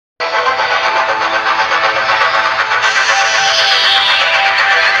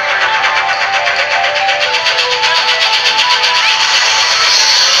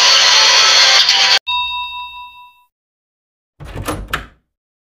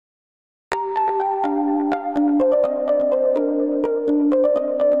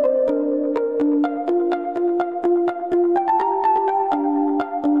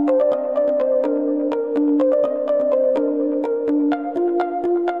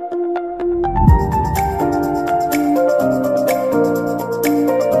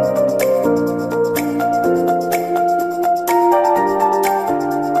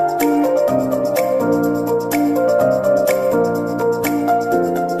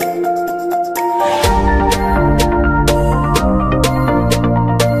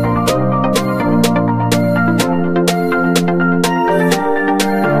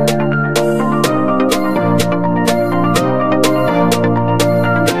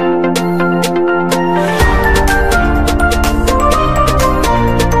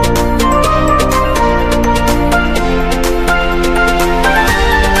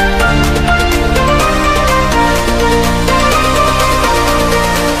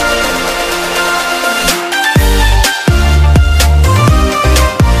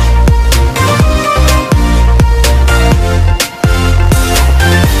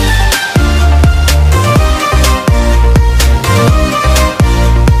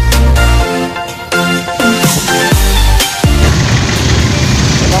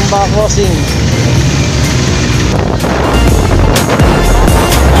crossing.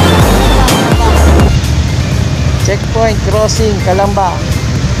 Checkpoint crossing Kalamba.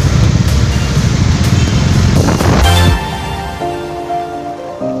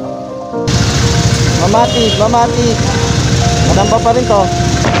 Mamati. Kalamba pa rin to.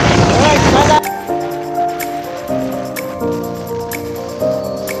 Alright, sana.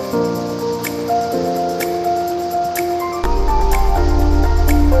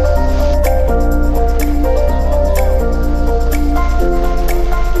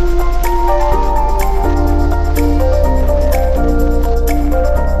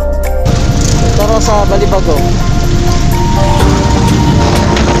 Sa Balibago.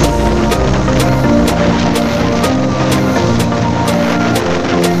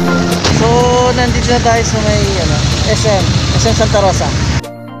 So nandito na tayo sa may SM Santa Rosa.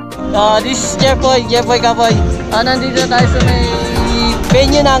 This is Jepoy Kapoy. Nandito na tayo sa may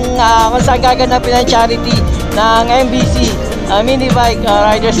venue ng kung saan gaganapin ang charity ng MBC Mini Bike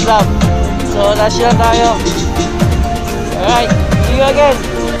Riders Club. So rush lang tayo. Alright, see you again.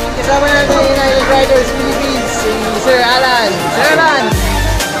 Kasama natin yung United Riders Philippines, si Sir Alan. Sir Alan,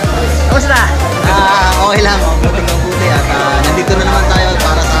 kamusta? Okay lang, mabuti at nandito na naman tayo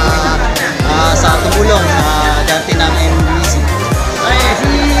para sa tumulong sa charity ng MBC. Okay, si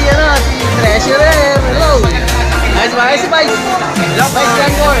Treasurer, hello! Nice ba? Si Vice. Hello, Vice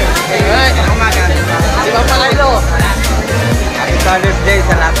Gangor. Alright. Si Pampalalo. Happy Father's Day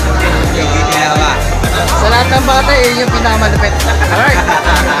sa lahat ng ginawa. Sa lahat ng bata, yun yung pinakamalupit. Alright.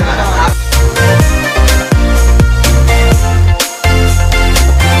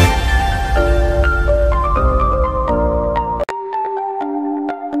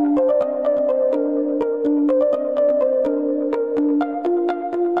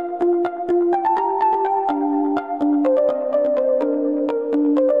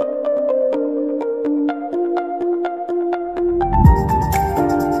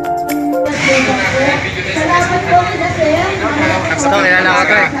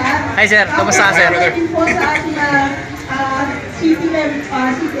 Hi sir, kamusta sir?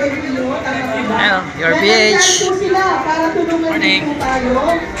 Hello, your PH. Morning.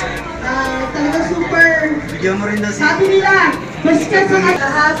 Talaga super. Bigyan mo rin na Sabi nila, basta sa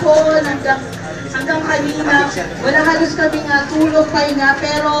kahapon hanggang kanina, wala halos kaming tulog pahinga,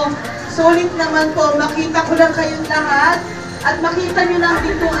 pero solid naman po. Makita ko lang kayong lahat. At makita nyo lang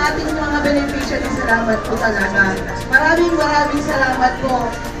dito ang ating mga beneficiaries. Salamat po talaga. Maraming salamat po.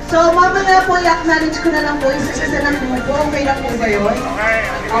 So mamaya po, i-acknowledge ko na lang po isa-isa ng grupo. Okay lang po ba yun?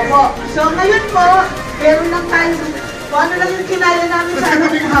 Opo. So ngayon po, meron lang tayo, ano lang yung kinaya namin sa ano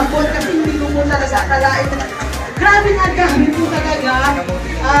ng hapon kasi hindi ko po talaga akalain. Grabe nga dami po talaga.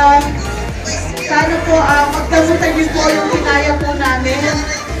 Sana po magdamutan nyo po yung kinaya po namin.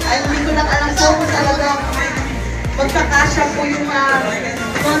 Ay hindi ko lang alam po kung talaga magkakasya po yung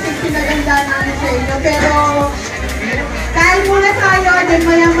konting pinaganda namin sa inyo. Pero kahit muna tayo, then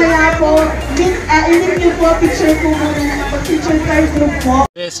maya-maya po, inig nyo po, picture po muna na pag-picture card group po.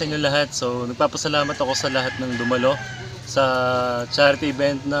 Yes, sa inyo lahat. So, nagpapasalamat ako sa lahat ng dumalo sa charity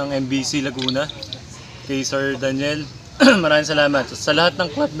event ng MBC Laguna. Kay Sir Daniel, maraming salamat. Sa lahat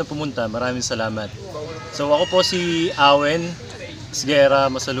ng club na pumunta, maraming salamat. So, ako po si Awen Sgera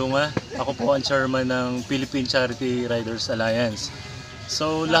Masalunga. Ako po ang chairman ng Philippine Charity Riders Alliance.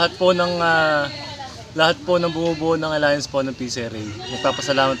 So lahat po ng bumubuo ng alliance po ng PCRA.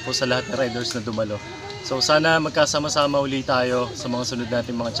 Nagpapasalamat po sa lahat ng riders na dumalo. So sana magkasama-sama uli tayo sa mga sunod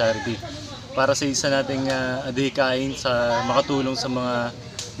nating mga charity para sa isa nating adhikain sa makatulong sa mga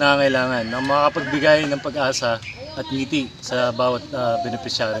nangangailangan, na makapagbigay ng pag-asa at ngiti sa bawat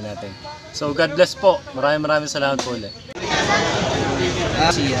beneficiary natin. So God bless po. Maraming salamat po ulit.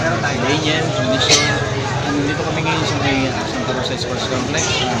 Si Daniel, Mission. Dito kami ngayon sa may Santa Rosa Sports Complex.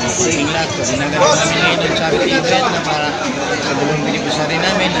 Parking lot. Ginagawa namin ngayon yung charity event na para sa dalawang beneficiary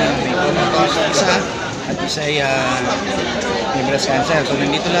namin na may kumakas sa isa at isa ay may breast cancer. So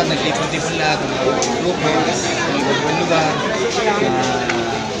nandito lahat, nagtipon-tipon lahat, ng grupo, ng ibang lugar,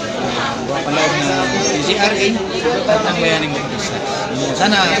 palaog ng PCRA at ang bayaning mga business.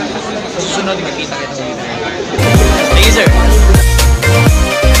 Sana susunod makita kita sa video. Thank you sir.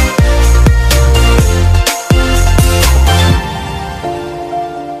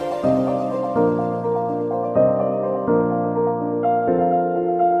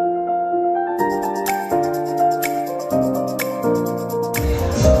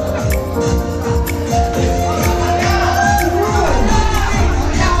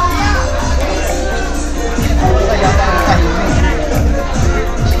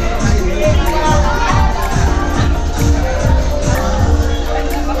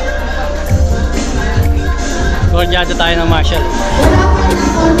 Kordiyado tayo ng Marshall. Wala ko na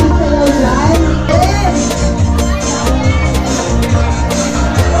konting sayaw dyan. Yes!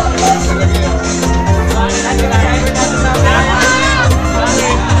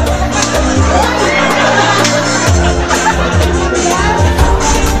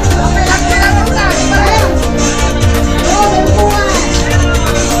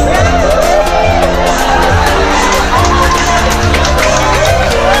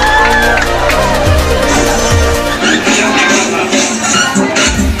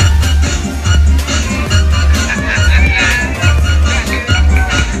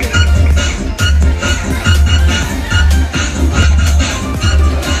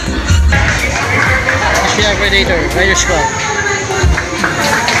 Predator, Riders Club.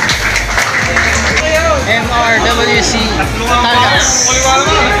 MRWC Acause.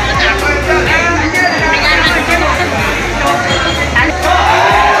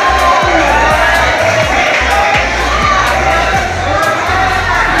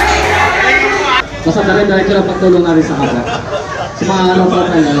 Basta na rin diretso lang pagtulong natin sa kanila. Sa mga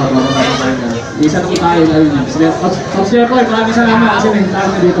profile isa na po tayo lalo niya. Sir Boy, maraming salamat kasi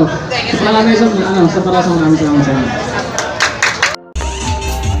nagtaas na dito. Maraming sa parasang maraming salamat sa inyo.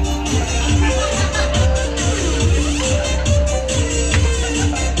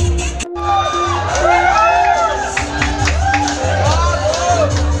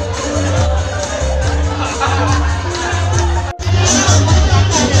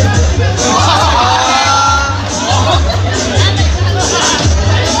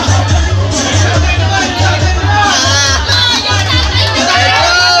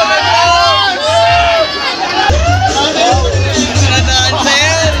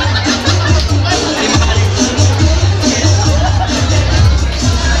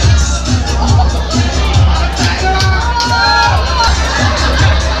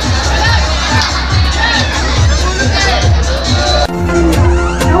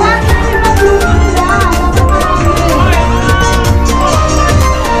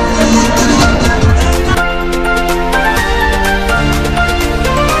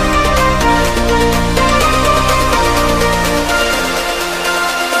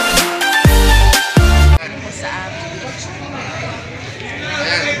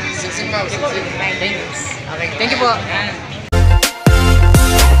 Okay, thank you po.